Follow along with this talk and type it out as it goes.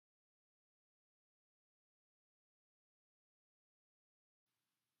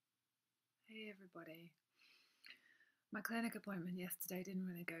Hey everybody. My clinic appointment yesterday didn't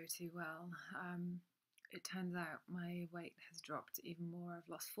really go too well. It turns out my weight has dropped even more. I've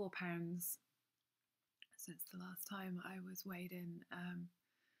lost 4 pounds since the last time I was weighed in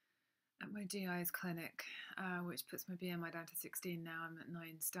at my GI's clinic, which puts my BMI down to 16 now. I'm at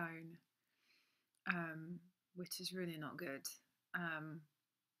 9 stone, which is really not good.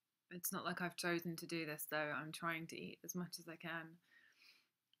 It's not like I've chosen to do this though. I'm trying to eat as much as I can.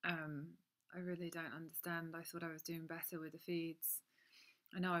 I really don't understand. I thought I was doing better with the feeds.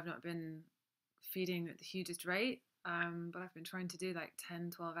 I know I've not been feeding at the hugest rate, but I've been trying to do like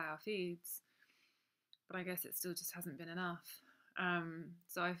 10, 12-hour feeds. But I guess it still just hasn't been enough.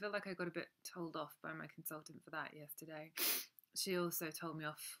 So I feel like I got a bit told off by my consultant for that yesterday. She also told me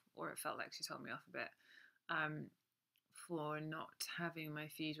off, or it felt like she told me off a bit, for not having my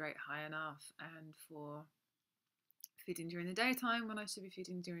feed rate high enough and for feeding during the daytime when I should be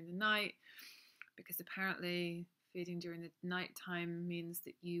feeding during the night, because apparently feeding during the night time means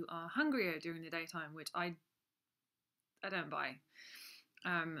that you are hungrier during the daytime, which I don't buy.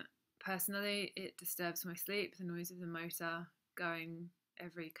 Personally, it disturbs my sleep. The noise of the motor going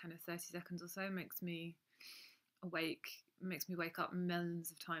every kind of 30 seconds or so makes me wake up millions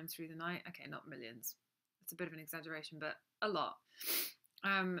of times through the night. Okay, not millions. It's a bit of an exaggeration, but a lot.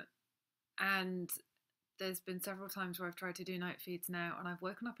 And there's been several times where I've tried to do night feeds now, and I've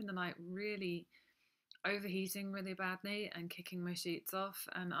woken up in the night really overheating really badly and kicking my sheets off,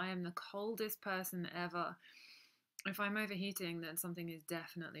 and I am the coldest person ever. If I'm overheating, then something is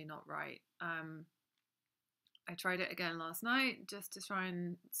definitely not right. I tried it again last night just to try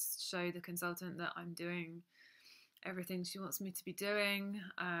and show the consultant that I'm doing everything she wants me to be doing.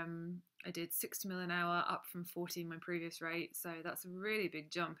 I did 60 ml an hour, up from 40 my previous rate, so that's a really big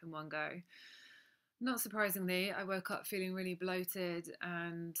jump in one go. Not surprisingly, I woke up feeling really bloated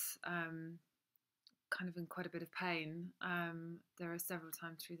and kind of in quite a bit of pain. There are several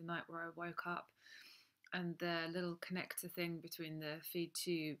times through the night where I woke up and the little connector thing between the feed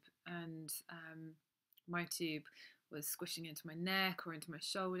tube and my tube was squishing into my neck or into my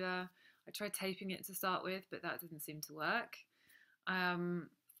shoulder. I tried taping it to start with, but that didn't seem to work.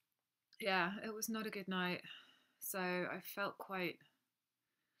 Yeah, it was not a good night. So I felt quite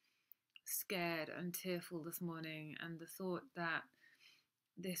scared and tearful this morning, and the thought that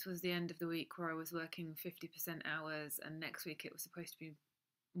this was the end of the week where I was working 50% hours, and next week it was supposed to be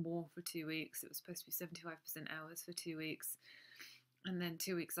more for 2 weeks. It was supposed to be 75% hours for 2 weeks, and then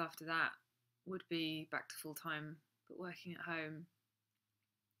 2 weeks after that would be back to full time but working at home.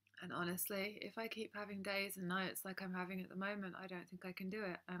 And honestly, if I keep having days and nights like I'm having at the moment, I don't think I can do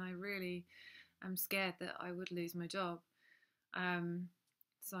it, and I really am scared that I would lose my job.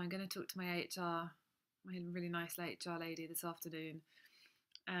 So I'm going to talk to my HR, my really nice HR lady this afternoon,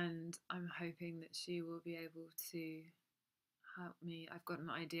 and I'm hoping that she will be able to help me. I've got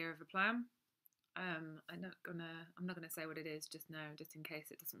an idea of a plan. I'm not gonna say what it is just now, just in case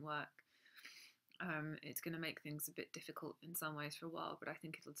it doesn't work. It's going to make things a bit difficult in some ways for a while, but I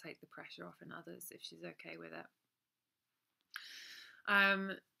think it'll take the pressure off in others if she's okay with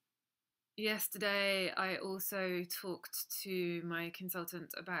it. Yesterday, I also talked to my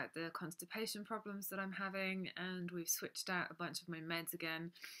consultant about the constipation problems that I'm having, and we've switched out a bunch of my meds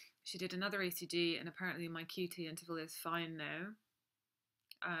again. She did another ECG, and apparently my QT interval is fine now.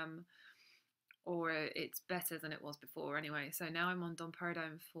 Or it's better than it was before anyway. So now I'm on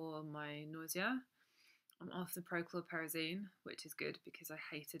domperidone for my nausea. I'm off the prochlorperazine, which is good because I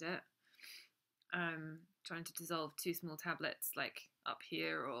hated it. Trying to dissolve 2 small tablets like up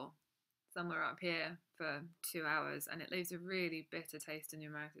here or somewhere up here for 2 hours, and it leaves a really bitter taste in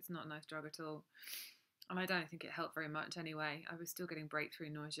your mouth. It's not a nice drug at all, and I don't think it helped very much anyway. I was still getting breakthrough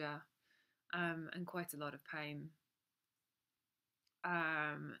nausea and quite a lot of pain.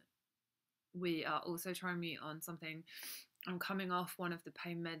 We are also trying me on something. I'm coming off one of the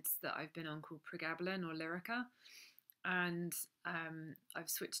pain meds that I've been on called pregabalin or Lyrica, and I've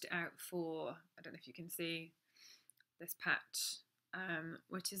switched it out for, I don't know if you can see this patch,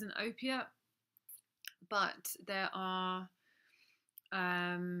 which is an opiate, but there are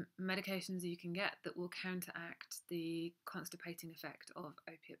medications that you can get that will counteract the constipating effect of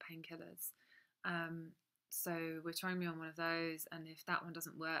opiate painkillers. So we're trying me on one of those, and if that one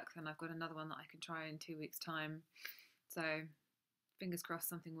doesn't work, then I've got another one that I can try in 2 weeks' time. So fingers crossed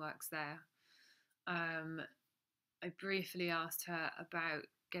something works there. I briefly asked her about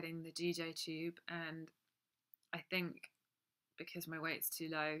getting the GJ tube, and I think because my weight's too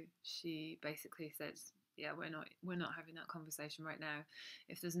low, she basically said, yeah, we're not having that conversation right now.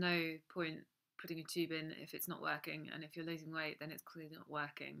 If there's no point putting a tube in if it's not working, and if you're losing weight, then it's clearly not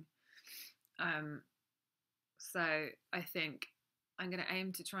working. Um, so I think I'm going to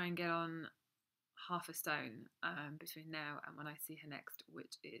aim to try and get on half a stone between now and when I see her next,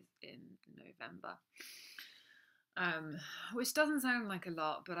 which is in November. Which doesn't sound like a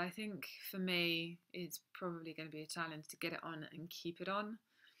lot, but I think for me it's probably going to be a challenge to get it on and keep it on.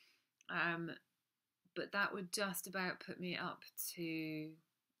 But that would just about put me up to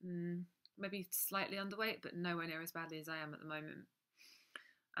maybe slightly underweight, but nowhere near as badly as I am at the moment.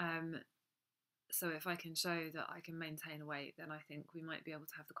 So if I can show that I can maintain weight, then I think we might be able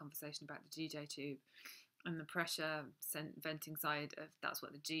to have the conversation about the GJ tube and the pressure venting side of that's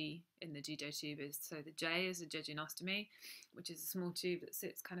what the G in the GJ tube is. So the J is a jejunostomy, which is a small tube that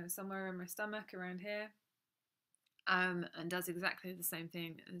sits kind of somewhere in my stomach around here, and does exactly the same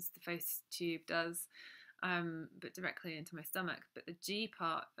thing as the face tube does, but directly into my stomach. But the G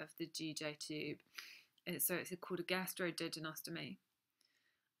part of the GJ tube, it's called a gastrojejunostomy.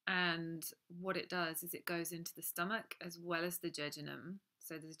 And what it does is it goes into the stomach as well as the jejunum.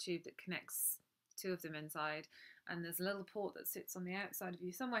 So there's a tube that connects two of them inside, and there's a little port that sits on the outside of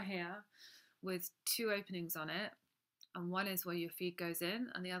you somewhere here with two openings on it, and one is where your feed goes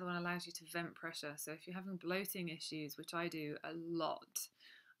in and the other one allows you to vent pressure. So if you're having bloating issues, which I do a lot,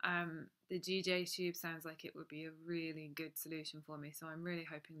 the GJ tube sounds like it would be a really good solution for me. So I'm really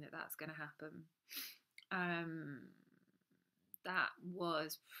hoping that that's going to happen. That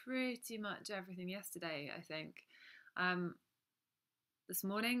was pretty much everything yesterday, I think. This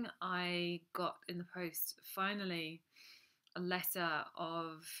morning I got in the post finally a letter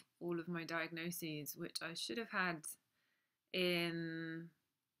of all of my diagnoses, which I should have had in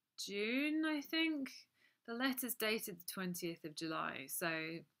June, I think. The letter's dated the 20th of July,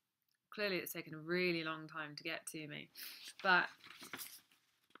 so clearly it's taken a really long time to get to me. But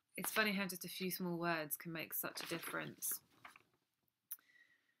it's funny how just a few small words can make such a difference.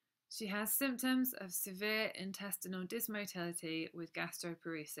 She has symptoms of severe intestinal dysmotility with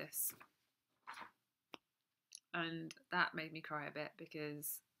gastroparesis. And that made me cry a bit,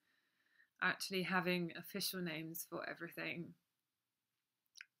 because actually having official names for everything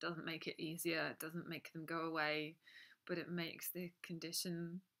doesn't make it easier, it doesn't make them go away, but it makes the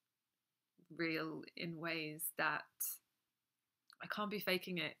condition real in ways that I can't be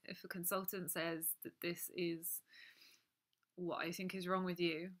faking it. If a consultant says that this is what I think is wrong with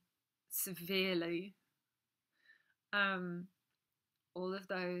you, severely, all of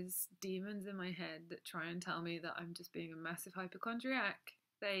those demons in my head that try and tell me that I'm just being a massive hypochondriac,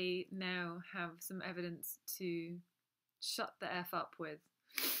 they now have some evidence to shut the F up with.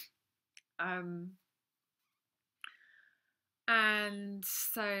 And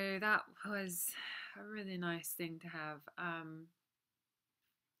so that was a really nice thing to have.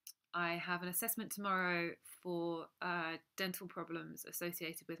 I have an assessment tomorrow for dental problems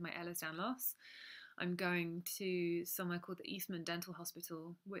associated with my Ehlers-Danlos loss. I'm going to somewhere called the Eastman Dental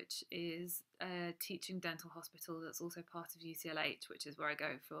Hospital, which is a teaching dental hospital that's also part of UCLH, which is where I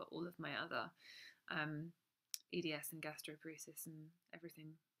go for all of my other EDS and gastroparesis and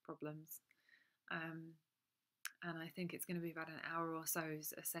everything problems. And I think it's going to be about an hour or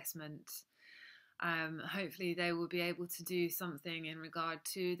so's assessment. Hopefully they will be able to do something in regard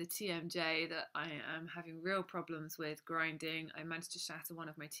to the TMJ that I am having real problems with grinding. I managed to shatter one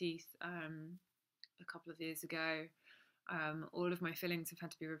of my teeth a couple of years ago. All of my fillings have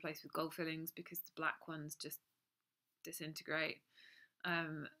had to be replaced with gold fillings because the black ones just disintegrate.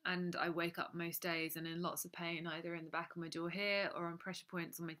 And I wake up most days and in lots of pain, either in the back of my jaw here or on pressure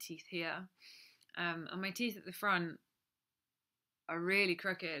points on my teeth here. And my teeth at the front are really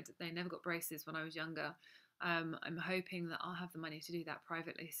crooked. They never got braces when I was younger. I'm hoping that I'll have the money to do that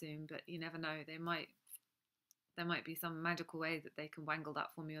privately soon, but you never know. There might be some magical way that they can wangle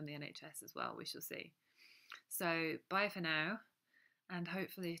that for me on the NHS as well. We shall see. So bye for now, and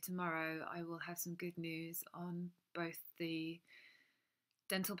hopefully tomorrow I will have some good news on both the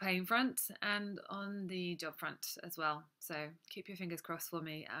dental pain front and on the job front as well. So keep your fingers crossed for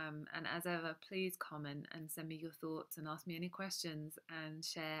me, and as ever, please comment and send me your thoughts and ask me any questions and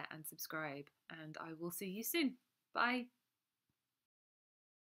share and subscribe, and I will see you soon. Bye.